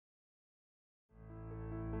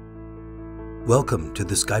Welcome to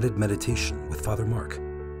this guided meditation with Father Mark,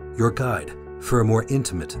 your guide for a more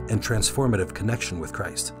intimate and transformative connection with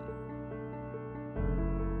Christ.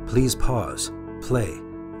 Please pause, play,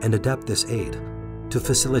 and adapt this aid to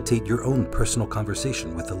facilitate your own personal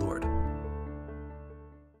conversation with the Lord.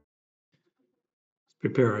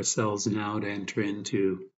 Prepare ourselves now to enter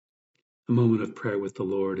into a moment of prayer with the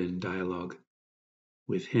Lord and dialogue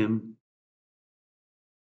with Him.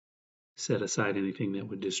 Set aside anything that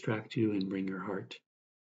would distract you and bring your heart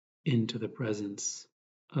into the presence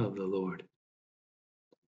of the Lord.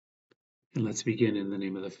 And let's begin in the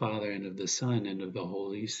name of the Father, and of the Son, and of the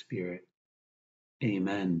Holy Spirit.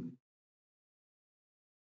 Amen.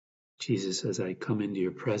 Jesus, as I come into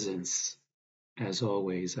your presence, as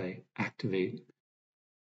always, I activate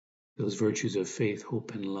those virtues of faith,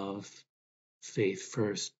 hope, and love. Faith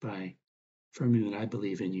first by affirming that I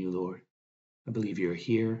believe in you, Lord. I believe you're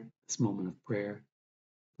here, this moment of prayer. I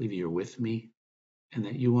believe you're with me, and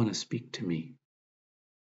that you want to speak to me.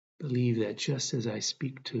 Believe that just as I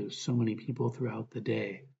speak to so many people throughout the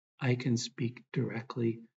day, I can speak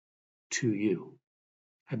directly to you.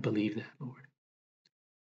 I believe that, Lord.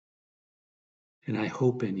 And I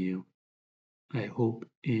hope in you. I hope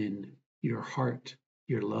in your heart,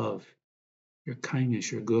 your love, your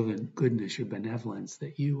kindness, your goodness, your benevolence,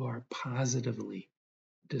 that you are positively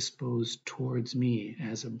disposed towards me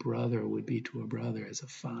as a brother would be to a brother, as a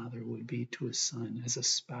father would be to a son, as a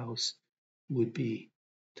spouse would be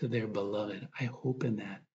to their beloved. I hope in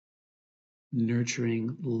that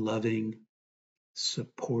nurturing, loving,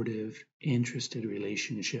 supportive, interested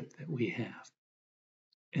relationship that we have,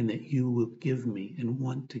 and that you will give me and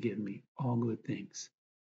want to give me all good things.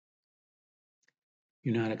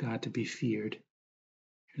 You're not a God to be feared.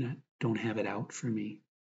 Don't have it out for me,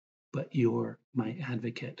 but you're my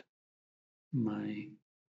advocate, my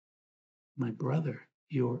brother.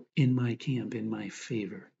 You're in my camp, in my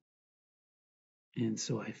favor. And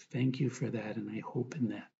so I thank you for that, and I hope in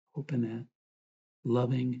that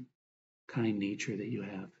loving, kind nature that you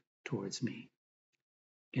have towards me.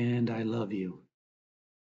 And I love you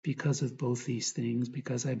because of both these things,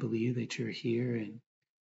 because I believe that you're here, and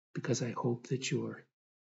because I hope that you're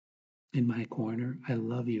in my corner. I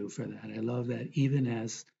love you for that. I love that even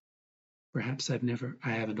as perhaps I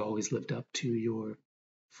haven't always lived up to your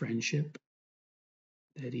friendship,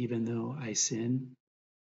 that even though I sin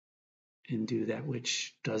and do that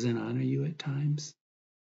which doesn't honor you at times,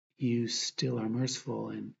 you still are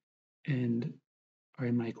merciful and are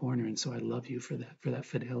in my corner. And so I love you for that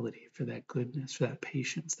fidelity, for that goodness, for that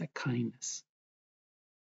patience, that kindness,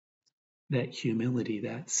 that humility,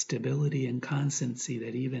 that stability and constancy,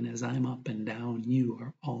 that even as I'm up and down, you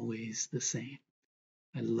are always the same.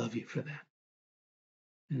 I love you for that.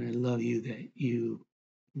 And I love you that you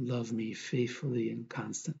love me faithfully and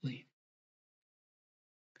constantly.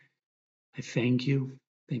 I thank you.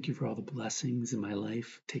 Thank you for all the blessings in my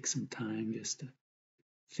life. Take some time just to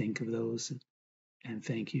think of those, and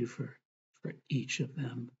thank you for each of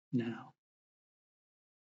them now.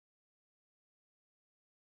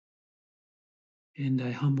 And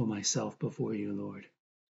I humble myself before you, Lord.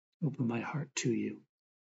 Open my heart to you.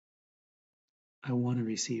 I want to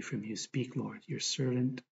receive from you. Speak, Lord. Your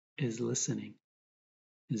servant is listening.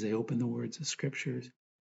 As I open the words of Scriptures,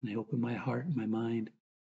 and I open my heart and my mind,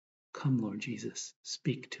 come, Lord Jesus,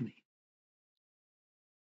 speak to me.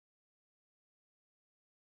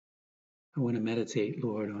 I want to meditate,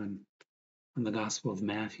 Lord, on the Gospel of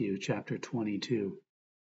Matthew, chapter 22,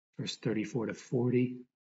 verse 34 to 40.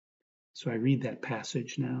 So I read that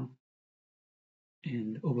passage now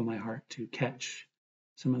and open my heart to catch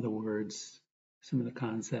some of the words, some of the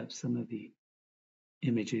concepts, some of the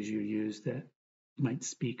images you use that might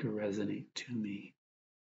speak or resonate to me.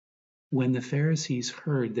 When the Pharisees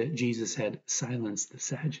heard that Jesus had silenced the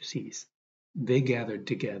Sadducees, they gathered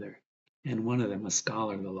together, and one of them, a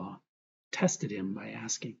scholar of the law, tested him by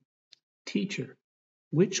asking, "Teacher,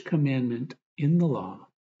 which commandment in the law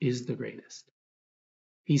is the greatest?"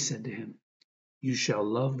 He said to him, "You shall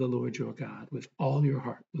love the Lord your God with all your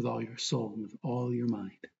heart, with all your soul, and with all your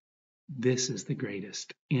mind. This is the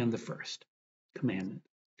greatest and the first commandment.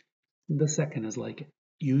 The second is like it.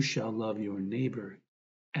 You shall love your neighbor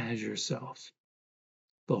as yourself.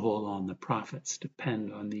 The whole law and the prophets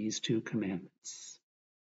depend on these two commandments."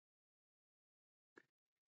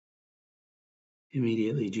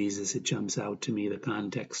 Immediately, Jesus, it jumps out to me, the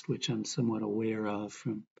context which I'm somewhat aware of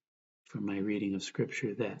from my reading of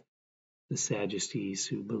Scripture, that the Sadducees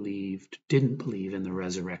who didn't believe in the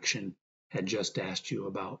resurrection had just asked you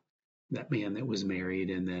about that man that was married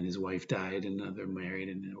and then his wife died, and another married,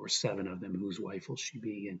 and there were 7 of them. Whose wife will she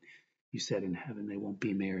be? And you said in heaven they won't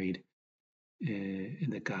be married.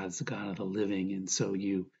 and that God's the God of the living, and so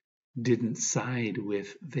you didn't side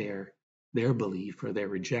with their belief or their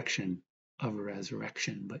rejection of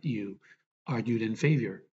resurrection, but you argued in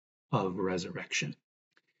favor of resurrection.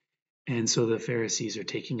 And so the Pharisees are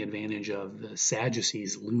taking advantage of the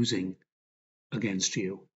Sadducees losing against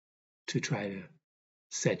you to try to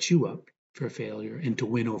set you up for failure and to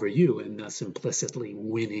win over you, and thus implicitly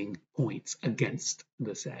winning points against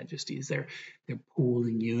the Sadducees. They're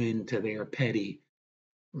pulling you into their petty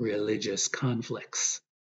religious conflicts.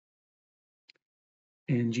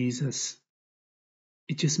 And Jesus,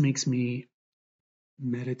 it just makes me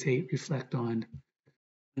meditate, reflect on.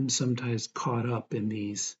 I'm sometimes caught up in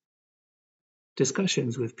these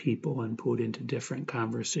discussions with people and put into different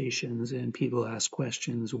conversations, and people ask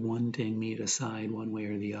questions wanting me to side one way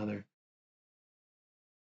or the other.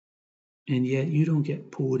 And yet you don't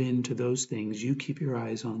get pulled into those things. You keep your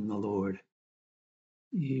eyes on the Lord.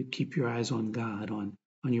 You keep your eyes on God, on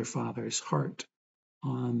your Father's heart,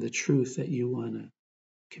 on the truth that you want to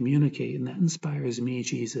communicate. And that inspires me,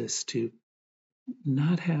 Jesus, to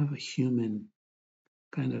not have a human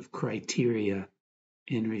kind of criteria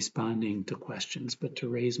in responding to questions, but to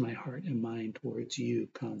raise my heart and mind towards you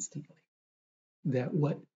constantly. That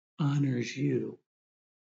what honors you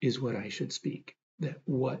is what I should speak. That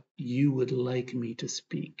what you would like me to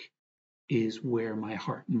speak is where my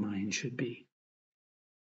heart and mind should be.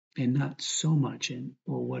 And not so much in,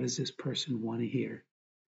 well, what does this person want to hear?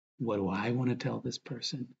 What do I want to tell this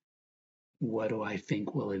person? What do I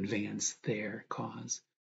think will advance their cause?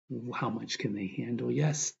 How much can they handle?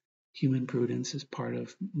 Yes, human prudence is part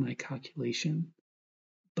of my calculation,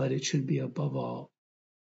 but it should be above all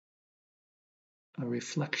a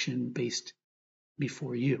reflection based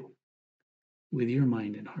before you with your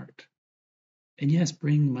mind and heart. And yes,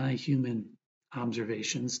 bring my human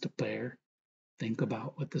observations to bear. Think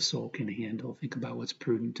about what the soul can handle. Think about what's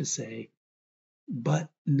prudent to say, but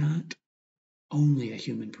not only a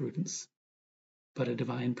human prudence, but a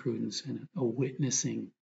divine prudence and a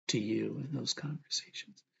witnessing to you in those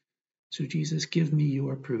conversations. So Jesus, give me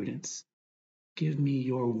your prudence. Give me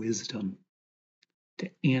your wisdom to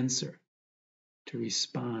answer, to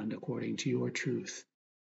respond according to your truth,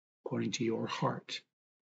 according to your heart,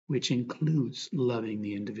 which includes loving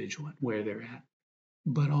the individual where they're at,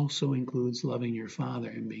 but also includes loving your Father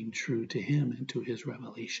and being true to him and to his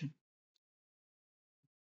revelation.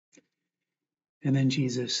 And then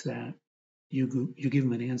Jesus, that you give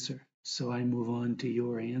him an answer. So I move on to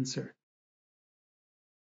your answer.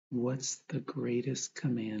 What's the greatest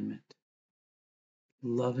commandment?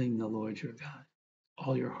 Loving the Lord your God,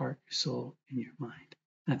 all your heart, your soul, and your mind.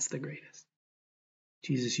 That's the greatest.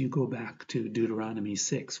 Jesus, you go back to Deuteronomy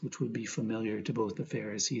 6, which would be familiar to both the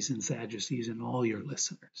Pharisees and Sadducees and all your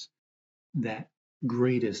listeners. That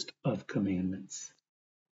greatest of commandments,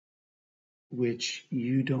 which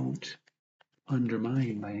you don't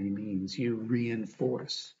undermine by any means, you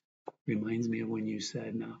reinforce. Reminds me of when you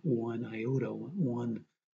said not one iota, one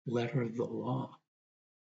letter of the law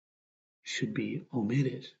should be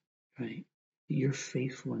omitted, right? You're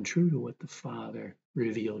faithful and true to what the Father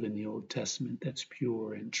revealed in the Old Testament that's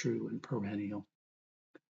pure and true and perennial.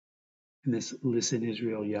 And this, listen,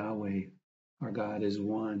 Israel, Yahweh, our God is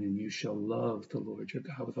one, and you shall love the Lord your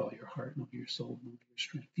God with all your heart and all your soul and all your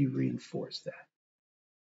strength. You reinforce that.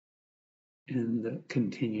 And that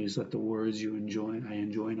continues, let the words I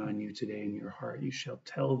enjoin on you today in your heart, you shall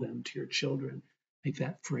tell them to your children. Like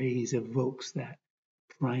that phrase evokes that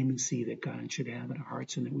primacy that God should have in our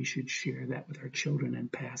hearts, and that we should share that with our children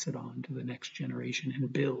and pass it on to the next generation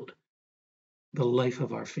and build the life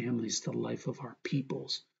of our families, the life of our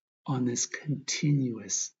peoples on this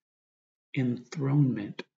continuous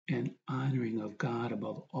enthronement and honoring of God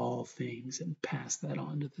above all things, and pass that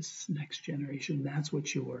on to this next generation. That's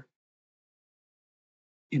what you're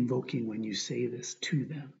invoking when you say this to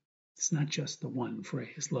them. It's not just the one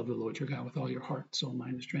phrase, love the Lord your God with all your heart, soul,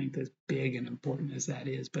 mind, and strength, as big and important as that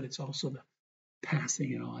is, but it's also the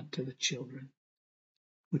passing it on to the children,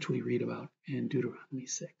 which we read about in Deuteronomy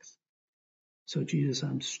 6. So Jesus,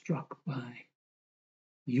 I'm struck by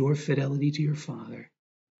your fidelity to your Father.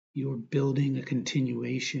 You're building a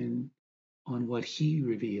continuation on what he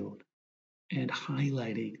revealed and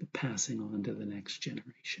highlighting the passing on to the next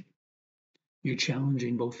generation. You're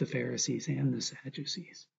challenging both the Pharisees and the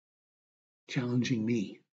Sadducees, challenging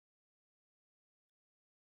me.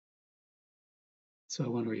 So I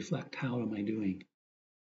want to reflect, how am I doing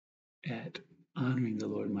at honoring the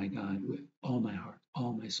Lord my God with all my heart,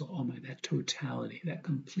 all my soul, that totality, that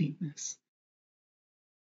completeness?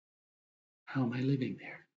 How am I living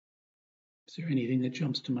there? Is there anything that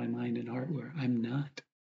jumps to my mind and heart where I'm not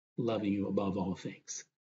loving you above all things,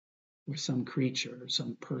 where some creature or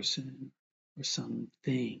some person or some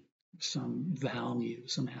thing, or some value,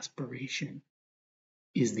 some aspiration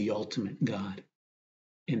is the ultimate God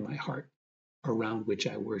in my heart, around which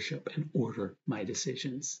I worship and order my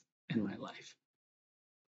decisions and my life.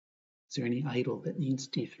 Is there any idol that needs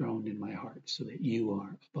dethroned in my heart so that you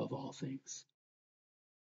are above all things?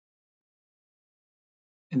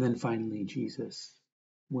 And then finally, Jesus,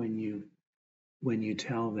 when you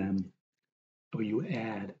tell them, or you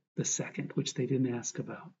add the second, which they didn't ask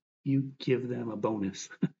about, you give them a bonus.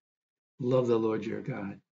 Love the Lord your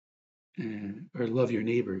God, or love your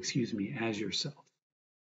neighbor, as yourself.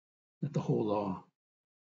 That the whole law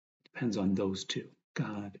depends on those two,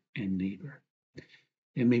 God and neighbor.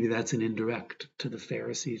 And maybe that's an indirect to the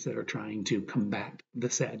Pharisees that are trying to combat the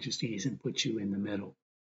Sadducees and put you in the middle.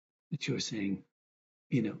 That you're saying,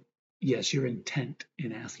 yes, your intent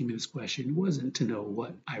in asking me this question wasn't to know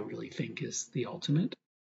what I really think is the ultimate,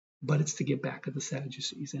 but it's to get back at the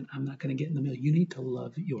Sadducees. And I'm not going to get in the middle. You need to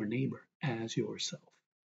love your neighbor as yourself,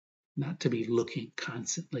 not to be looking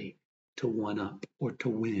constantly to one up or to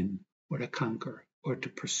win or to conquer or to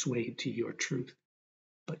persuade to your truth.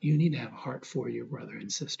 But you need to have a heart for your brother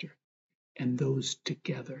and sister. And those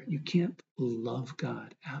together, you can't love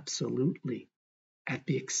God absolutely at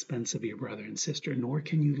the expense of your brother and sister, nor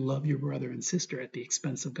can you love your brother and sister at the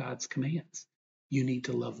expense of God's commands. You need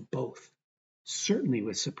to love both, certainly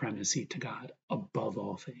with supremacy to God above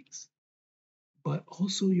all things, but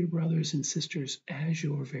also your brothers and sisters as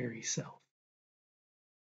your very self.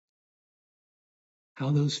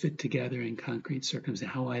 How those fit together in concrete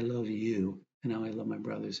circumstances, how I love you and how I love my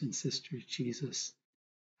brothers and sisters, Jesus,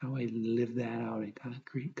 how I live that out in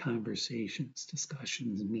concrete conversations,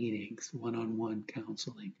 discussions, meetings, one-on-one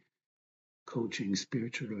counseling, coaching,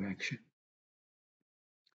 spiritual direction.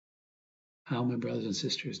 How my brothers and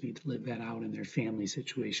sisters need to live that out in their family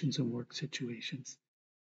situations and work situations.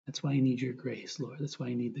 That's why I need your grace, Lord. That's why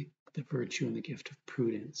I need the virtue and the gift of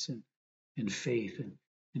prudence and faith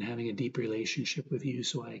and having a deep relationship with you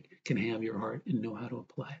so I can have your heart and know how to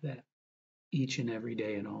apply that each and every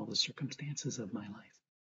day in all the circumstances of my life.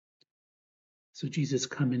 So Jesus,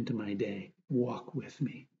 come into my day, walk with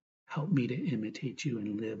me, help me to imitate you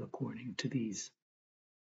and live according to these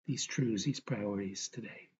truths, these priorities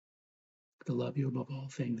today. To love you above all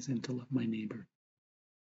things and to love my neighbor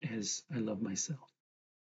as I love myself.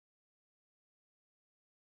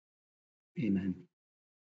 Amen.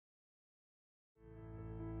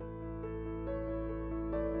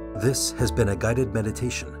 This has been a guided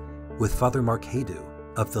meditation with Father Mark Haydu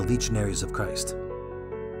of the Legionaries of Christ.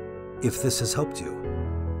 If this has helped you,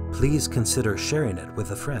 please consider sharing it with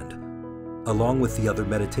a friend, along with the other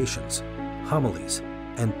meditations, homilies,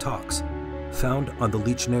 and talks found on the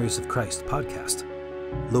Legionaries of Christ podcast,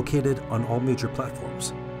 located on all major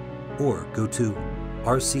platforms, or go to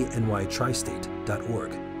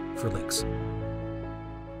rcnytristate.org for links.